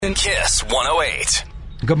Kiss 108.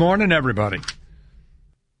 Good morning, everybody.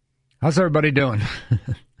 How's everybody doing?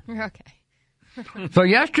 Okay. So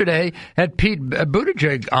yesterday had Pete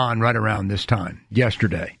Buttigieg on right around this time.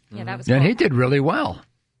 Yesterday. Yeah, that was And cool. he did really well.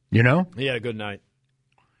 You know? He had a good night.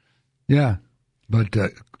 Yeah. But,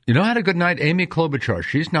 had a good night? Amy Klobuchar.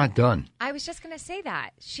 She's not done. I was just going to say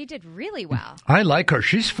that. She did really well. I like her.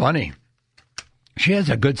 She's funny. She has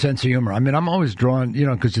a good sense of humor. I mean, I'm always drawn,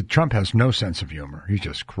 because Trump has no sense of humor. He's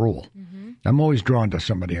just cruel. Mm-hmm. I'm always drawn to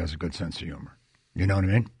somebody who has a good sense of humor. You know what I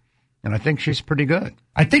mean? And I think she's pretty good.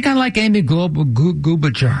 I think I like Amy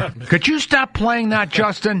Klobuchar. Could you stop playing that,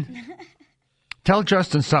 Justin? Tell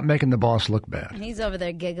Justin stop making the boss look bad. He's over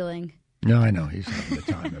there giggling. No, I know. He's having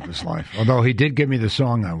the time of his life. Although he did give me the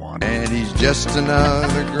song I wanted. And he's just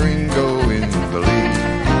another gringo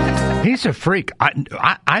invalid. He's a freak.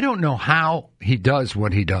 I don't know how he does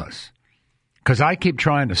what he does. Because I keep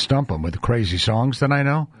trying to stump him with crazy songs that I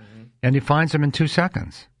know, and he finds them in 2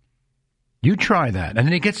 seconds. You try that. And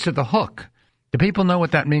then he gets to the hook. Do people know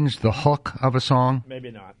what that means, the hook of a song? Maybe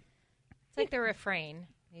not. It's like the refrain.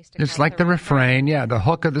 I used to It's call it like the refrain. Yeah, the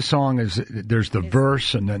hook of the song is there's the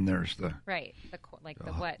verse, and then there's the... Right. The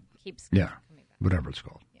what keeps Yeah, coming back. whatever it's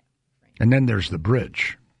called. Yeah, right. And then there's the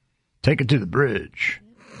bridge. Take it to the bridge.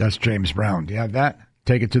 That's James Brown. Do you have that?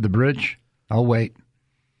 Take it to the bridge? I'll wait.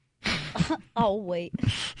 Oh, wait.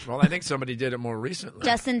 Well, I think somebody did it more recently.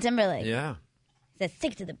 Justin Timberlake. Yeah. Says,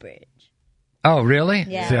 stick to the bridge. Oh, really?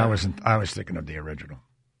 Yeah. See, I was thinking of the original.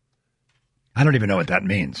 I don't even know what that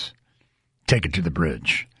means. Take it to the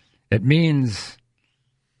bridge. It means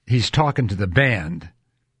he's talking to the band.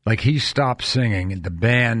 Like he stops singing and the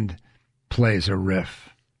band plays a riff.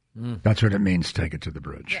 That's what it means, take it to the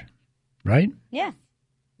bridge. Yeah. Right? Yeah.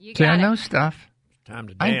 You See, got I it. know stuff. Time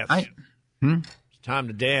to dance. It's time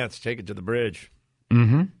to dance. Take it to the bridge.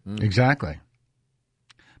 Exactly.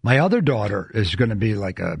 My other daughter is going to be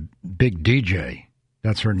like a big DJ.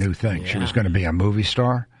 That's her new thing. She was going to be a movie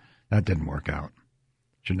star. That didn't work out.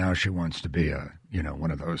 So now she wants to be one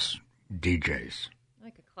of those DJs.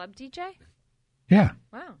 Like a club DJ? Yeah.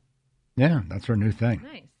 Wow. Yeah, that's her new thing.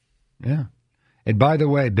 Nice. Yeah. And by the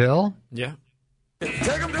way, Bill, Yeah. Take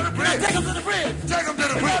him to the bridge. Take him to the bridge. Take him to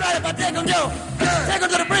the bridge. All right, if I take him, take him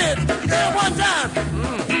to the bridge. There one time.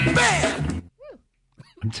 Bam.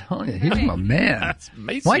 I'm telling you, he's my man. That's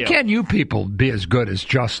Maceo. Why can't you people be as good as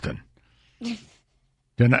Justin?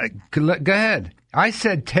 Go ahead. I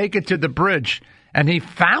said take it to the bridge, and he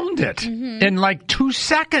found it in like 2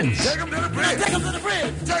 seconds. Take him to the bridge. Take him to the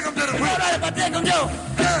bridge. Take him to the bridge. All right, if I take him,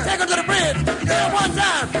 take him to the bridge. There one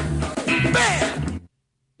time. Bam.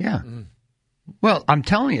 Yeah. Well, I'm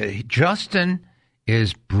telling you, Justin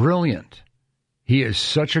is brilliant. He is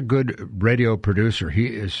such a good radio producer. He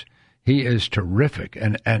is terrific.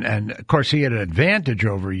 And of course, he had an advantage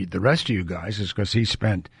over the rest of you guys is because he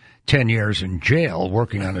spent 10 years in jail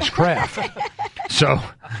working on his craft. So,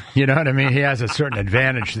 you know what I mean? He has a certain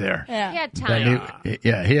advantage there. He had time. He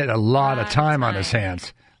had a lot of time on his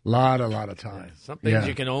hands. Lot of time. Some things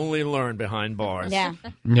you can only learn behind bars. Yeah.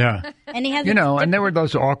 Yeah. And he has And there were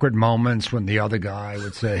those awkward moments when the other guy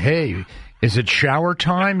would say, "Hey, is it shower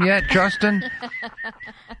time yet, Justin?"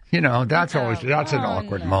 That's an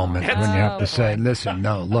awkward moment when you have to say, "Listen,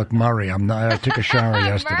 no, look, Murray, I took a shower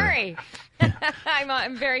yesterday." Murray.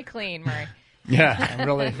 I'm very clean, Murray. Yeah, I'm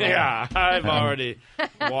really. Yeah, I've already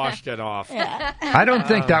washed it off. I don't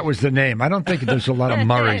think that was the name. I don't think there's a lot of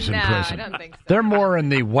Murrays in No, prison. I don't think so. They're more in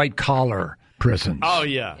the white collar prisons. Oh,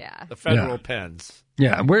 yeah. Yeah. The federal Yeah. pens.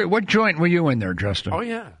 Yeah. What joint were you in there, Justin? Oh,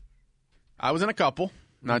 yeah. I was in a couple,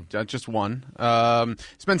 not just one.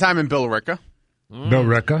 Spent time in Billerica,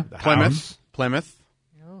 Billerica, Plymouth,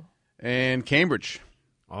 and Cambridge.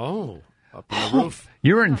 Oh, up in the roof.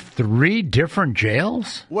 You're in 3 different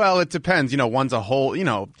jails? Well, it depends. One's a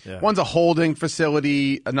one's a holding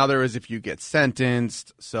facility. Another is if you get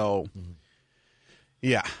sentenced. So,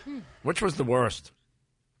 yeah. Which was the worst?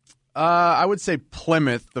 I would say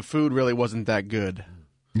Plymouth. The food really wasn't that good.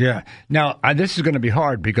 Yeah. Now, this is going to be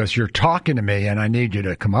hard because you're talking to me and I need you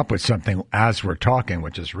to come up with something as we're talking,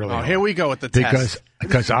 which is really hard. Here we go with the test.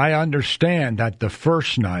 Because I understand that the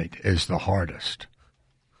first night is the hardest.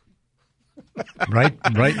 Right,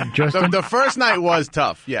 Justin. The first night was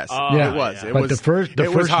tough. Yes, yeah, it was. But the first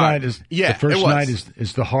night is the first night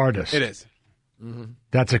is the hardest. It is.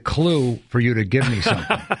 That's a clue for you to give me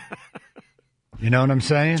something. You know what I'm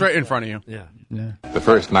saying? It's right in front of you. Yeah. The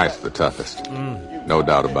first night's the toughest. No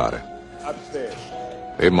doubt about it.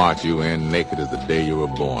 They march you in naked as the day you were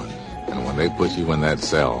born. And when they put you in that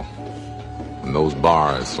cell, when those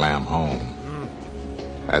bars slam home,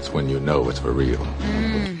 that's when you know it's for real.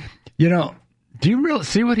 You know, Do you really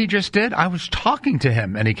see what he just did? I was talking to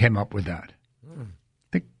him, and he came up with that.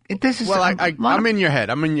 This is I'm in your head.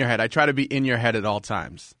 I'm in your head. I try to be in your head at all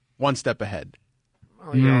times, one step ahead.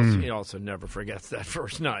 Well, he also never forgets that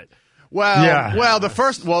first night. Well, Yeah.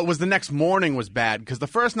 it was the next morning was bad because the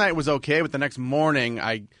first night was okay, but the next morning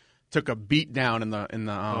I took a beat down in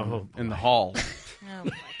the hall. Oh,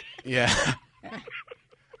 my Yeah.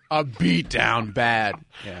 A beat down bad.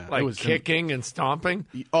 Yeah. Like it was kicking and stomping?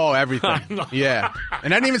 Oh, everything. Yeah.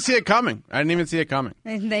 And I didn't even see it coming.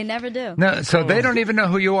 They never do. No, so they don't even know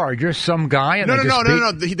who you are. You're some guy. And No.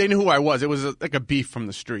 they They knew who I was. It was like a beef from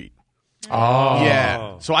the street. Oh.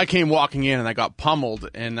 Yeah. So I came walking in and I got pummeled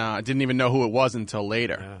and I didn't even know who it was until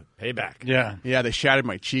later. Payback. Yeah. Yeah, they shattered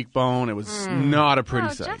my cheekbone. It was not a pretty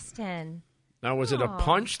Oh, sight. Justin. Now, was it a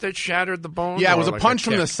punch that shattered the bone? Yeah, it was or a like punch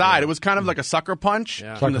from the kick? side. Yeah. It was kind of like a sucker punch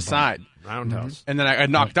from the side. Roundhouse. And then I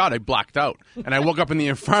knocked out. I blacked out. And I woke up in the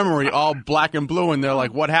infirmary all black and blue, and they're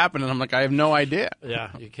like, what happened? And I'm like, I have no idea.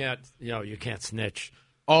 Yeah, you can't snitch.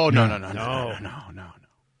 Oh, no.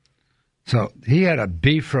 So he had a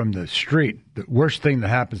beef from the street. The worst thing that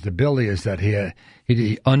happens to Billy is that he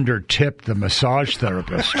undertipped the massage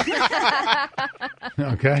therapist.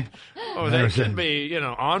 Okay? Oh, they can be,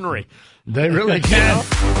 ornery. They really can.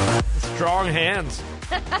 Strong hands.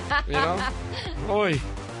 Oy.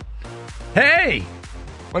 Hey!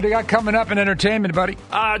 What do you got coming up in entertainment, buddy?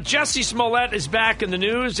 Jussie Smollett is back in the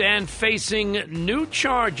news and facing new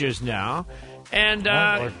charges now. And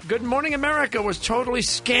Good Morning America was totally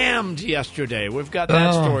scammed yesterday. We've got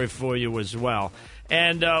that story for you as well.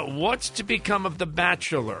 And what's to become of The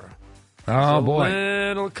Bachelor? Oh, boy.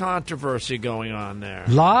 Little controversy going on there.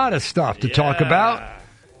 A lot of stuff to talk about.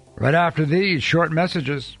 Right after these short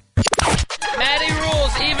messages. Maddie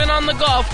rules even on the golf